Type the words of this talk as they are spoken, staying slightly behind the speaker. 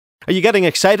Are you getting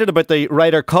excited about the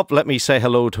Ryder Cup? Let me say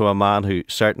hello to a man who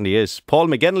certainly is. Paul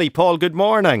McGinley. Paul, good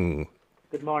morning.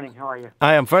 Good morning, how are you?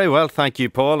 I am very well, thank you,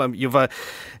 Paul. You've,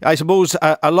 I suppose,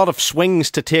 a lot of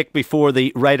swings to take before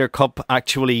the Ryder Cup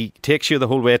actually takes you the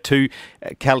whole way to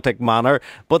Celtic Manor.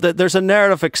 But there's an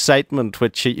air of excitement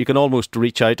which you can almost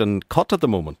reach out and cut at the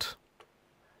moment.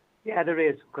 Yeah, there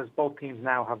is, because both teams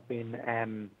now have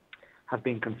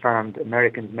been confirmed.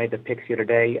 Americans made the picks the other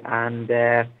day,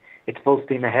 and it's full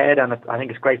steam ahead. And I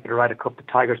think it's great for the Ryder Cup. The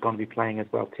Tiger's going to be playing as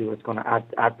well too. It's going to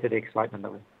add to the excitement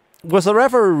of it. Was there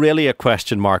ever really a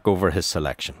question mark over his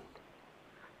selection?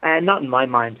 Not in my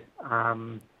mind. I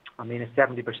mean, a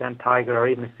 70% Tiger or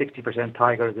even a 60%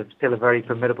 Tiger is still a very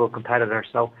formidable competitor.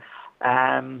 So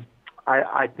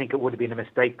I think it would have been a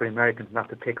mistake for the Americans not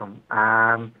to pick him.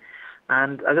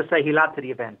 And as I say, he'll add to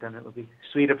the event, and it will be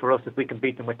sweeter for us if we can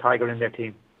beat them with Tiger in their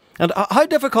team. And how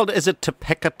difficult is it to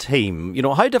pick a team? You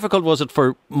know, how difficult was it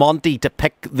for Monty to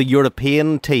pick the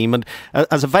European team? And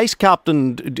as a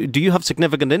vice-captain, do you have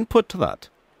significant input to that?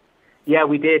 Yeah,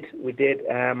 we did.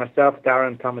 Myself,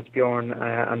 Darren, Thomas Bjorn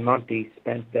and Monty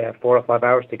spent 4 or 5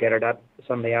 hours together that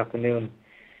Sunday afternoon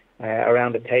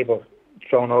around the table,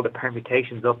 throwing all the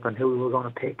permutations up and who we were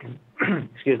going to pick. And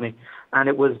excuse me. And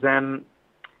it was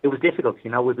difficult.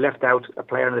 You know, we've left out a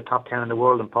player in the top 10 in the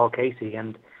world, in Paul Casey,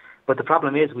 but the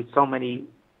problem is with so many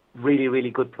really, really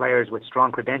good players with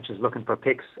strong credentials looking for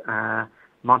picks.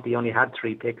 Monty only had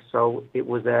 3 picks, so it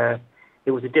was a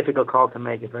difficult call to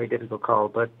make, a very difficult call.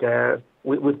 But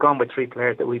we've gone with 3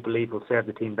 players that we believe will serve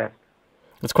the team best.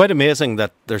 It's quite amazing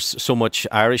that there's so much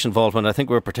Irish involvement. I think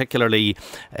we're particularly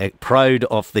proud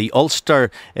of the Ulster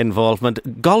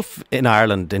involvement. Golf in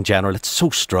Ireland in general, it's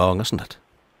so strong, isn't it?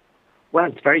 Well,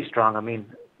 it's very strong. I mean,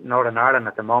 Northern Ireland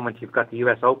at the moment, you've got the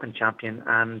US Open champion,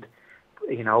 and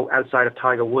you know, outside of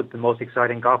Tiger Woods, the most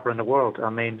exciting golfer in the world.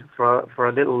 I mean, for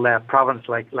a little province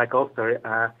like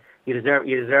Ulster, you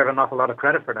deserve an awful lot of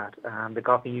credit for that. The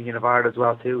Golfing Union of Ireland as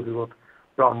well too, who have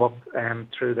brought them up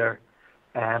through their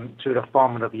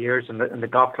formative years, and the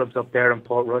golf clubs up there in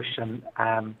Portrush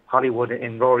and Hollywood,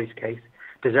 in Rory's case,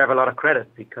 deserve a lot of credit,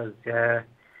 because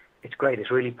it's great. It's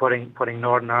really putting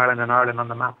Northern Ireland and Ireland on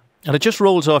the map. And it just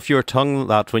rolls off your tongue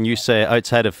that when you say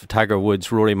outside of Tiger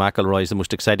Woods, Rory McIlroy is the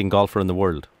most exciting golfer in the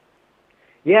world.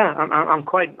 Yeah, I'm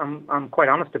quite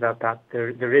honest about that.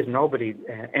 There is nobody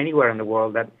anywhere in the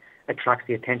world that attracts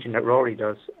the attention that Rory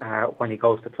does when he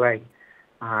goes to play,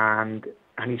 and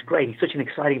he's great. He's such an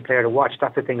exciting player to watch.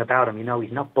 That's the thing about him. You know,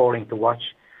 he's not boring to watch.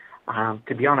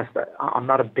 To be honest, I'm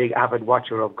not a big avid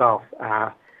watcher of golf,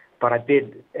 but I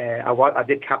did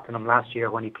captain him last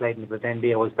year when he played in the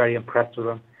Vivendi. I was very impressed with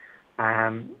him.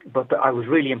 But I was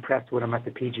really impressed with him at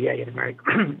the PGA in America,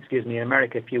 in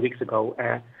America a few weeks ago,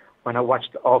 when I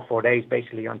watched all 4 days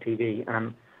basically on TV,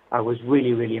 and I was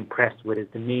really, really impressed with his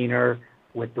demeanour,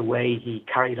 with the way he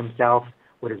carried himself,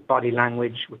 with his body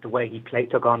language, with the way he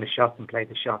took on the shots and played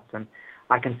the shots. And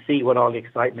I can see what all the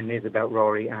excitement is about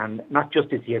Rory, and not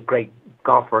just is he a great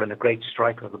golfer and a great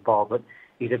striker of the ball, but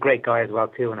he's a great guy as well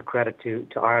too, and a credit to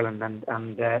Ireland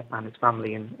and his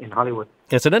family in Hollywood.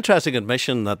 It's an interesting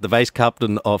admission that the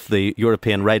vice-captain of the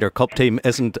European Ryder Cup team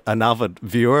isn't an avid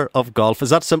viewer of golf. Is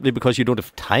that simply because you don't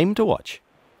have time to watch?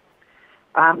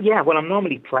 Yeah, well, I'm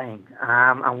normally playing.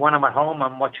 And when I'm at home,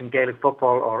 I'm watching Gaelic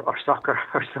football or soccer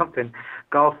or something.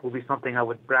 Golf will be something I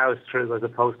would browse through as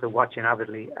opposed to watching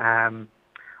avidly.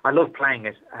 I love playing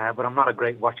it, but I'm not a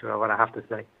great watcher of it, I have to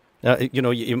say. You know,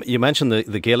 you mentioned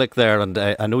the Gaelic there, and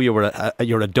I know you're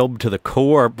a dub to the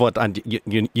core, but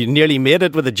you nearly made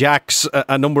it with the Jacks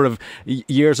a number of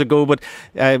years ago. But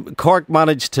Cork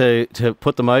managed to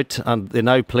put them out, and they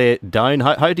now play Down.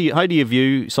 How do you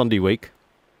view Sunday week?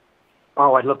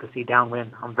 Oh, I'd love to see Down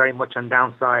win. I'm very much on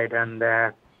Downside, and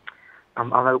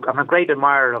I'm a great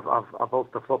admirer of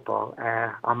Ulster football.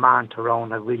 Armagh, Tyrone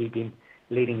have really been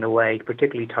leading the way,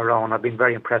 particularly Tyrone. I've been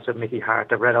very impressed with Mickey Hart.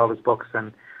 I've read all his books,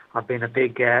 and I've been a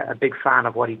big fan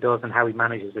of what he does and how he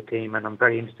manages the team, and I'm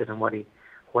very interested in what he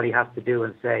has to do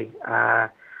and say.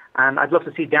 And I'd love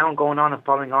to see Down going on and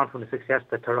following on from the success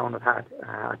that Tyrone have had.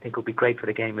 I think it would be great for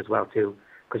the game as well too,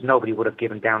 because nobody would have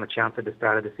given Down a chance at the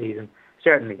start of the season.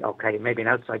 Certainly, okay, maybe an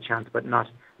outside chance, but not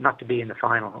to be in the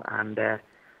final. And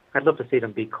I'd love to see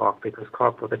them beat Cork, because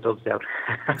Cork put the dubs out.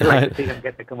 I'd like to see them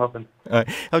get the comeuppance.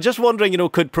 I'm just wondering,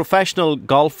 could professional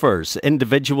golfers,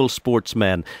 individual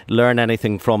sportsmen, learn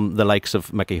anything from the likes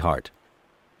of Mickey Hart?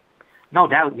 No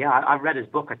doubt, yeah. I've read his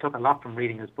book. I took a lot from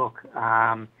reading his book.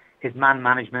 His man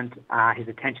management, his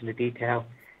attention to detail,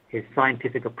 his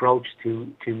scientific approach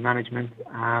to management,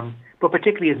 but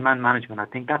particularly his man management. I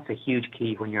think that's a huge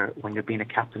key when you're being a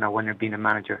captain or when you're being a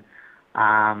manager.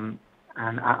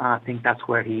 and I think that's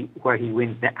where he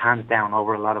wins hands down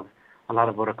over a lot of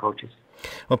other coaches.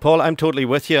 Well, Paul, I'm totally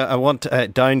with you. I want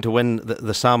Down to win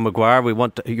the Sam Maguire. We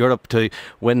want Europe to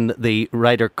win the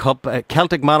Ryder Cup.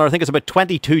 Celtic Manor, I think it's about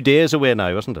 22 days away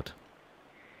now, isn't it?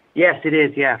 Yes, it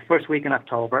is, yeah. First week in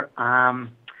October.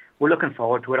 We're looking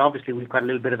forward to it. Obviously, we've got a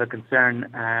little bit of a concern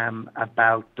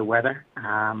about the weather.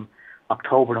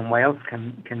 October in Wales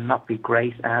cannot be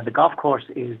great. The golf course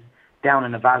is down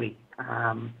in the valley.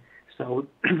 So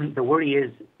the worry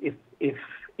is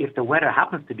if the weather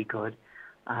happens to be good,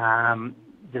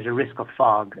 there's a risk of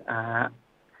fog.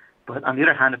 But on the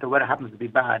other hand, if the weather happens to be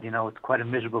bad, it's quite a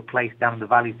miserable place down in the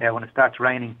valleys there. When it starts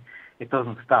raining, it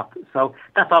doesn't stop. So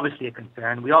that's obviously a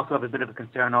concern. We also have a bit of a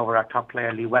concern over our top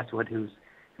player, Lee Westwood, who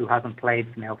hasn't played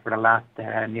now for the last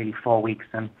nearly 4 weeks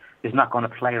and is not going to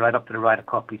play right up to the Ryder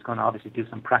Cup. He's going to obviously do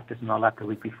some practice and all that the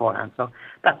week beforehand. So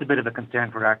that's a bit of a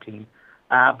concern for our team.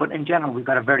 But in general, we've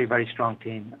got a very, very strong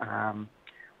team.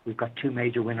 We've got 2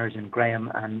 major winners in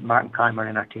Graham and Martin Keimer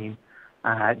in our team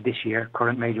this year,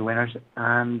 current major winners.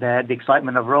 And the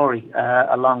excitement of Rory,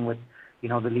 along with, the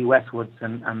Lee Westwoods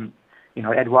and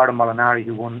Eduardo Molinari,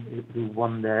 who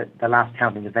won the last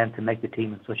counting event to make the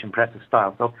team in such impressive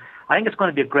style. So I think it's going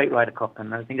to be a great Ryder Cup,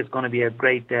 and I think it's going to be a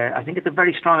great. I think it's a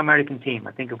very strong American team.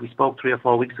 I think if we spoke 3 or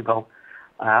 4 weeks ago,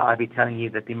 I'd be telling you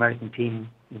that the American team,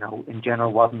 in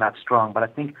general, wasn't that strong. But I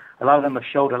think a lot of them have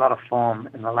showed a lot of form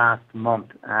in the last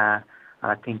month, and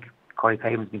I think Corey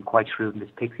Pavin's been quite shrewd in his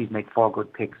picks. He's made 4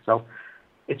 good picks, so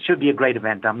it should be a great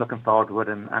event. I'm looking forward to it,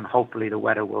 and hopefully the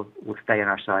weather will stay on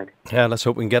our side. Yeah, let's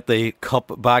hope we can get the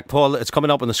cup back. Paul, it's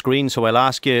coming up on the screen, so I'll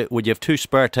ask you, would you have 2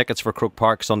 spare tickets for Croke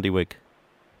Park Sunday week?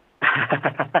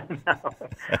 No,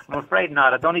 I'm afraid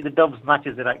not. It's only the Dubs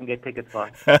matches that I can get tickets for.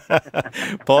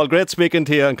 Paul, great speaking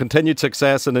to you, and continued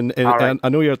success. And right. I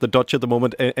know you're at the Dutch at the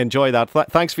moment. Enjoy that.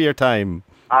 Thanks for your time.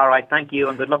 All right, thank you,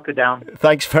 and good luck to Down.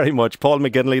 Thanks very much. Paul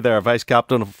McGinley there, Vice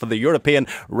Captain for the European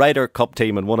Ryder Cup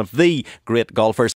team and one of the great golfers.